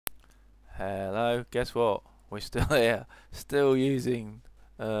Hello, guess what? We're still here. Still using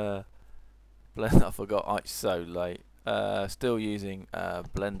Blender. I forgot, it's so late. Still using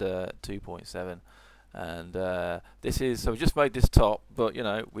Blender 2.7, and this is, so we just made this top, but you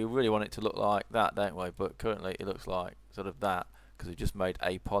know, we really want it to look like that, don't we? But currently it looks like sort of that because we just made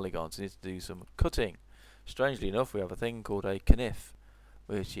a polygon, so we need to do some cutting. Strangely enough, we have a thing called a knif,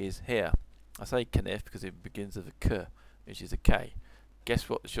 which is here. I say knif because it begins with a k, which is a K. Guess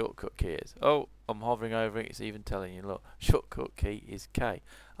what the shortcut key is? Oh, I'm hovering over it, it's even telling you, look, shortcut key is K.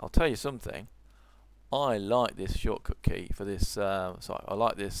 I'll tell you something, I like this shortcut key for this, sorry, I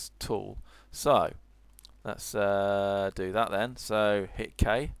like this tool. So, let's do that then. So, hit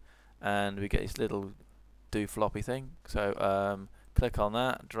K, and we get this little do floppy thing. So, click on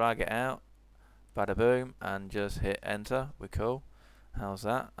that, drag it out, bada boom, and just hit enter. We're cool. How's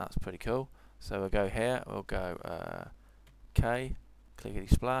that? That's pretty cool. So we'll go here, we'll go K, clickety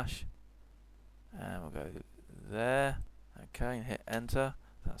splash, and we'll go there. Okay, and hit enter.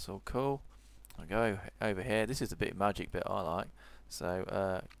 That's all cool. I'll go over here. This is the bit magic bit I like.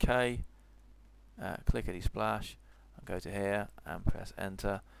 So K, clickety splash, I'll go to here and press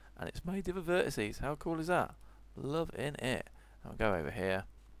enter, and it's made of vertices. How cool is that? Loving it. I'll go over here,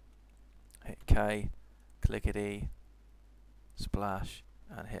 hit K, clickety splash,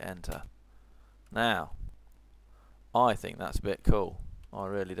 and hit enter. Now, I think that's a bit cool. I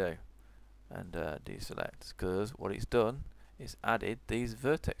really do. And deselect, because what it's done is added these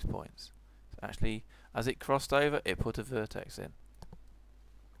vertex points. So actually, as it crossed over, it put a vertex in.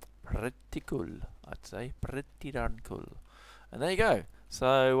 Pretty cool, I'd say. Pretty darn cool. And there you go.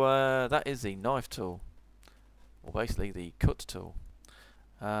 So that is the knife tool, or basically the cut tool.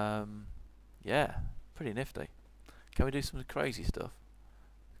 Yeah, pretty nifty. Can we do some crazy stuff?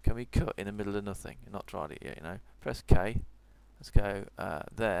 Can we cut in the middle of nothing? You've not tried it yet, you know. Press K. Let's go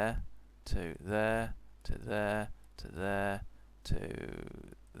there to there to there to there to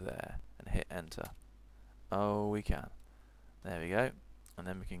there, and hit enter. Oh, we can. There we go. And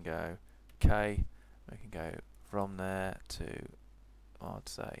then we can go K. We can go from there to, I'd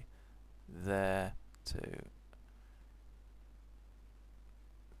say, there to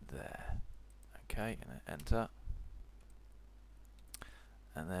there. Okay, and then enter.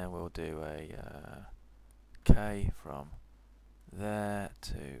 And then we'll do a K from there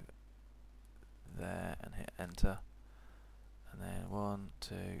to there and hit enter. And then 1,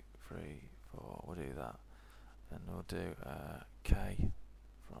 2, 3, 4. We'll do that. And we'll do K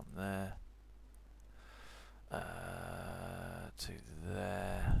from there to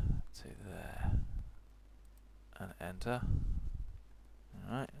there to there and enter.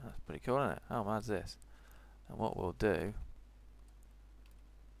 Alright, that's pretty cool, isn't it? How mad's this? And what we'll do,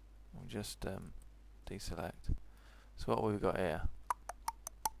 we'll just deselect. So what we've got here,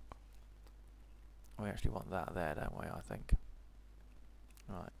 we actually want that there, don't we? I think.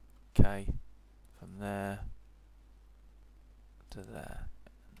 Right, K from there to there,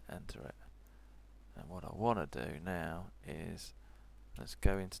 and enter it. And what I want to do now is, let's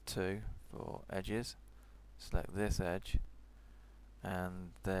go into 2 for edges. Select this edge,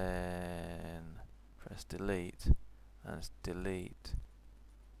 and then press delete, and let's delete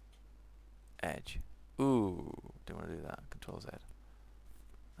edge. Ooh, don't want to do that. Control Z.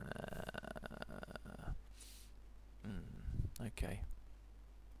 Okay.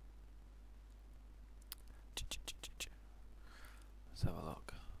 Let's have a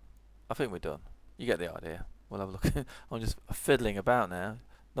look. I think we're done. You get the idea. We'll have a look. I'm just fiddling about now,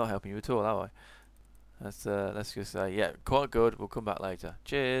 not helping you at all, have I? Let's just say, yeah, quite good. We'll come back later.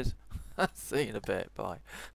 Cheers. See you in a bit. Bye.